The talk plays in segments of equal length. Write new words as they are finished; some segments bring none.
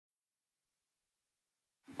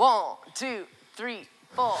1, 2, 3,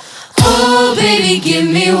 4. Oh, baby, give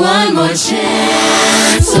me one more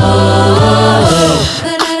chance. Oh,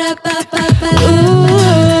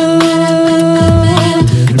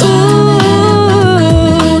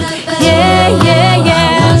 yeah, yeah,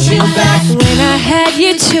 yeah. I want you back. When I had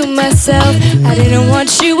you to myself, I didn't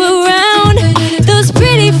want you around. Those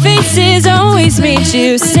pretty faces always made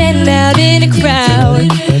you stand out in a crowd.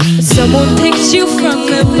 But someone picked you from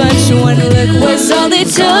the bunch. One look was all it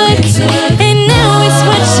took, and now it's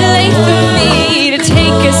much too late for me to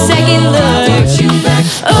take a second look.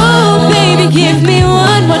 Oh, baby, give me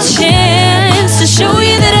one more chance to show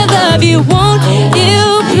you that I love you. Won't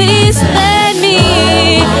you please let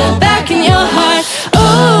me back in your heart?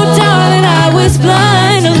 Oh, darling, I was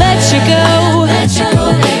blind to let you go,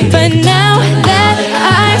 but now that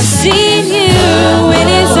I've seen you in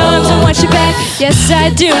his arms, I want you back. Yes, I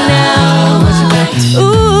do now.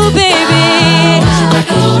 Ooh, baby.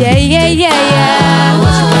 Yeah, yeah, yeah, yeah.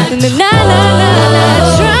 Na na na na na.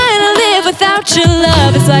 Trying to live without your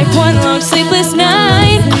love, it's like one long sleepless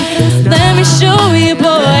night. Let me show you,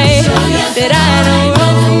 boy, that I know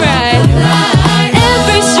wrong from right.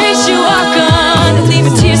 Every street you walk on,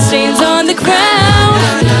 leaving tear stains on the ground.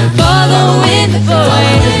 Following the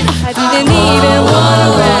void, I didn't even want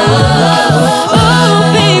around. Oh,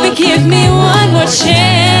 baby, give me one more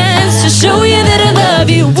chance to show you that I love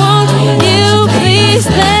you. Won't you please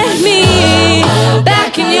let me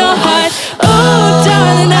back in your heart? Oh,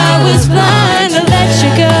 darling, I was blind to let you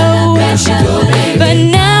go, but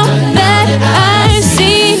now that I've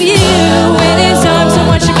seen you in his arms, I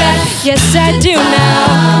want you back. Yes, I do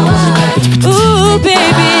now. Ooh,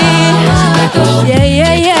 baby. Yeah,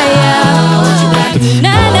 yeah, yeah, yeah.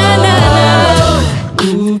 Na na na na.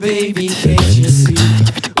 Ooh, baby, can't you see?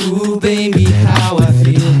 Ooh, baby, how I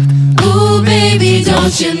feel. Ooh, baby,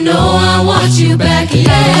 don't you know I want you back? Yeah.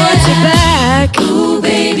 I want you back. Ooh,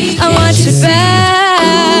 baby, I want you back.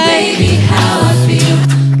 Ooh, baby, how I feel.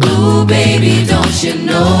 Ooh, baby, don't you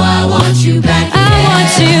know I want you back? Yeah. I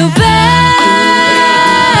want you back.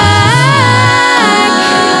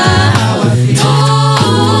 Ooh,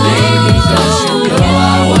 baby, don't you know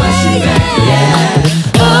I want you back?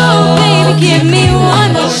 Yeah. Oh, baby, give me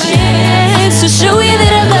one more chance to show you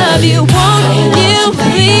that I love you. Won't you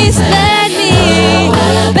please let me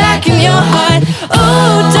back in your heart?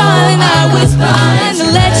 Oh, darling, I was blind to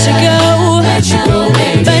let you go,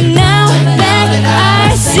 but now that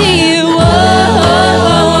I see you, oh,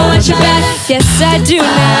 I want you back. Yes, I do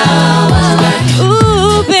now.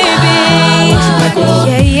 Ooh, baby.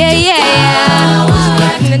 Yeah, yeah, yeah, yeah.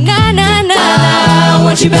 Na na na na na. I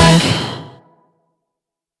want you back.